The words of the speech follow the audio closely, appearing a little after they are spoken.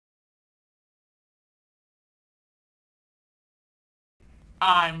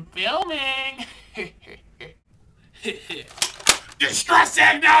I'm filming. Distress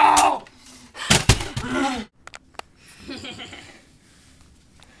signal!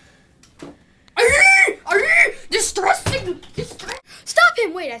 Are you distress signal? Stop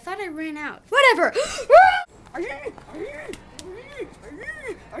him! Wait, I thought I ran out. Whatever.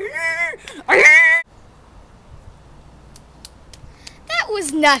 That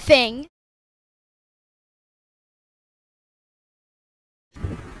was nothing.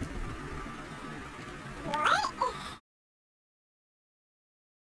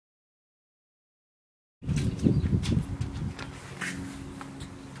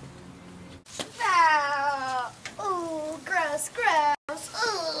 Oh, gross, gross.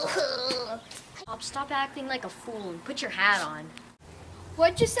 Stop acting like a fool and put your hat on.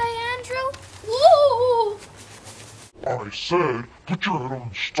 What'd you say, Andrew? Whoa! I said, put your head on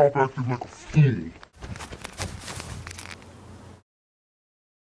and stop acting like a fool.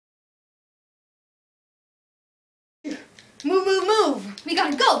 Move, move, move! We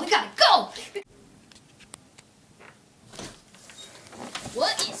gotta go! We gotta go!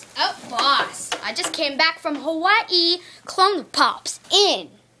 What is up, boss? I just came back from Hawaii. Clone of Pops in.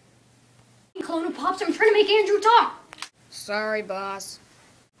 Clone of Pops, I'm trying to make Andrew talk. Sorry, boss.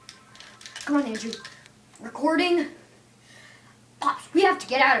 Come on, Andrew. Recording. Pops, we have to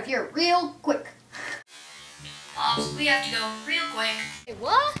get out of here real quick. Pops, we have to go real quick. Hey,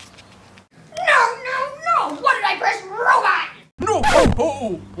 what? No! What did I press robot? No, ho,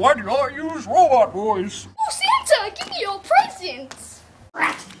 ho! Why did I use robot voice? Oh, Santa, give me your presents.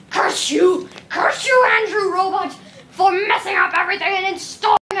 Rat, curse you, Andrew Robot, for messing up everything and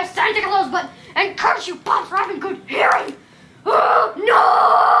installing a Santa Claus button, and curse you, Pops, for having good hearing. No!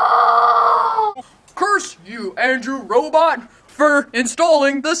 Curse you, Andrew Robot, for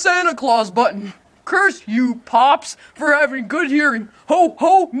installing the Santa Claus button. Curse you, Pops, for having good hearing. Ho,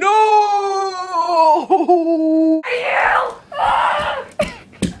 ho, no!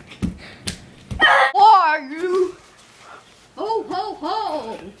 Why you? Ho, ho,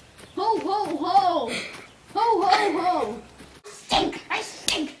 ho! Ho, ho, ho! Ho, ho, ho! I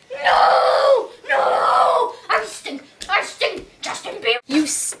stink! No! I stink! Justin Bieber! You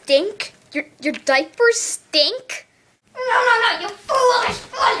stink? Your diapers stink? No! You foolish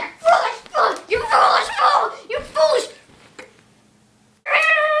fool! You foolish fool! You foolish!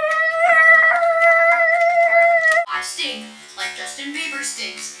 I stink like Justin Bieber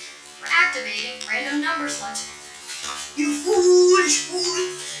stinks. We're activating random number selection. You foolish fool!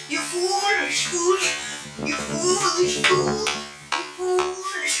 You foolish fool! You foolish fool! You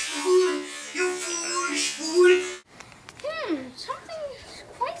foolish fool! You foolish fool! Something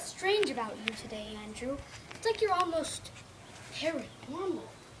quite strange about you today, Andrew. It's like you're almost paranormal.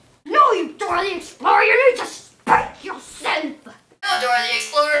 No, you Dora the Explorer! You need to spank yourself! No, Dora the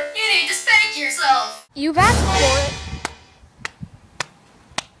Explorer! You need to spank yourself! You've asked for it.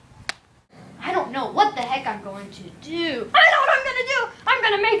 I don't know what the heck I'm going to do. I know what I'm gonna do!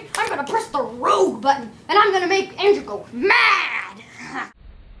 I'm gonna press the rogue button, and I'm gonna make Andrew go mad!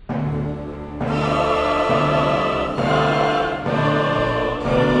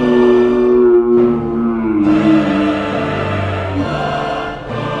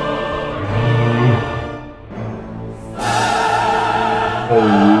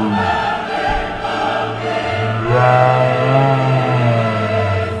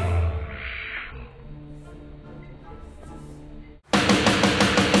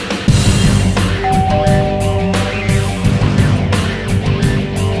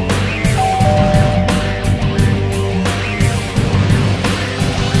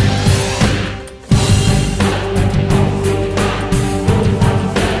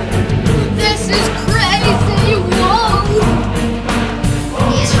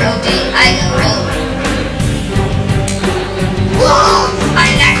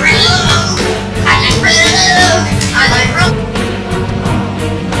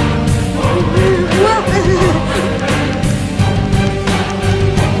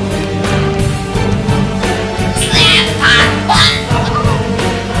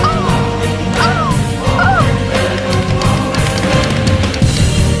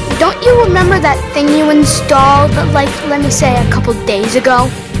 Remember that thing you installed, like, let me say, a couple days ago?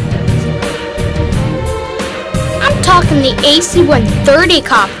 I'm talking the AC-130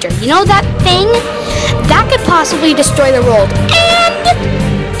 copter. You know that thing? That could possibly destroy the world. And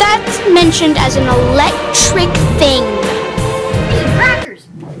that's mentioned as an electric thing. Crackers!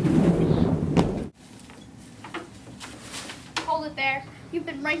 Hold it there. You've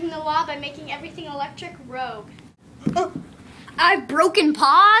been breaking the law by making everything electric, rogue. I've broken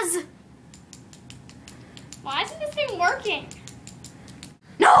paws? Why isn't this thing working?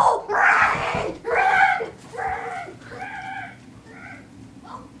 No! Run! Run!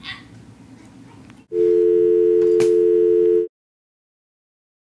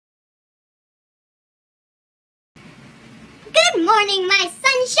 Good morning, my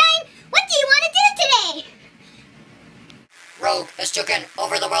sunshine. What do you want to do today? Rogue has taken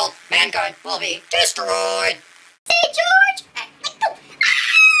over the world. Mankind will be destroyed. Say, George.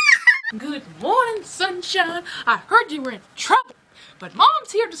 Good morning, sunshine. I heard you were in trouble, but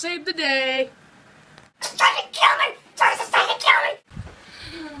Mom's here to save the day. Trying to kill me. Trying to say to kill me.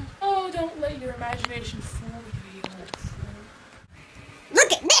 Oh, don't let your imagination fool you, you old fool.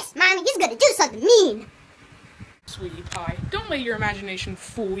 Look at this, Mommy. He's going to do something mean. Sweetie pie, don't let your imagination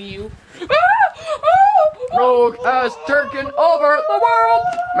fool you. Rogue has taken over the world.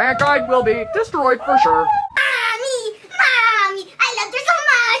 Mankind will be destroyed for sure. Mommy. Mommy. I love her so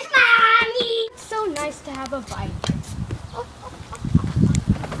much, Mommy. It's so nice to have a bite.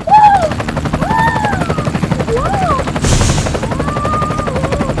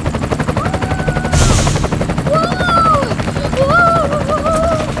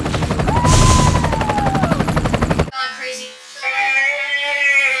 Gone crazy.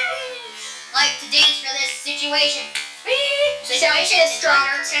 Like to dance for this situation. Situation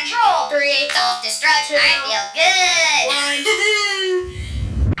stronger control. 3 self-destruct. I feel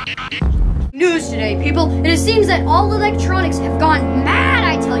good. News today, people, and it seems that all electronics have gone mad,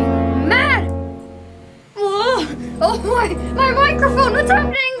 I tell you. Mad! Whoa. Oh, my microphone, what's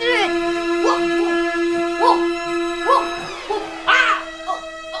happening to it?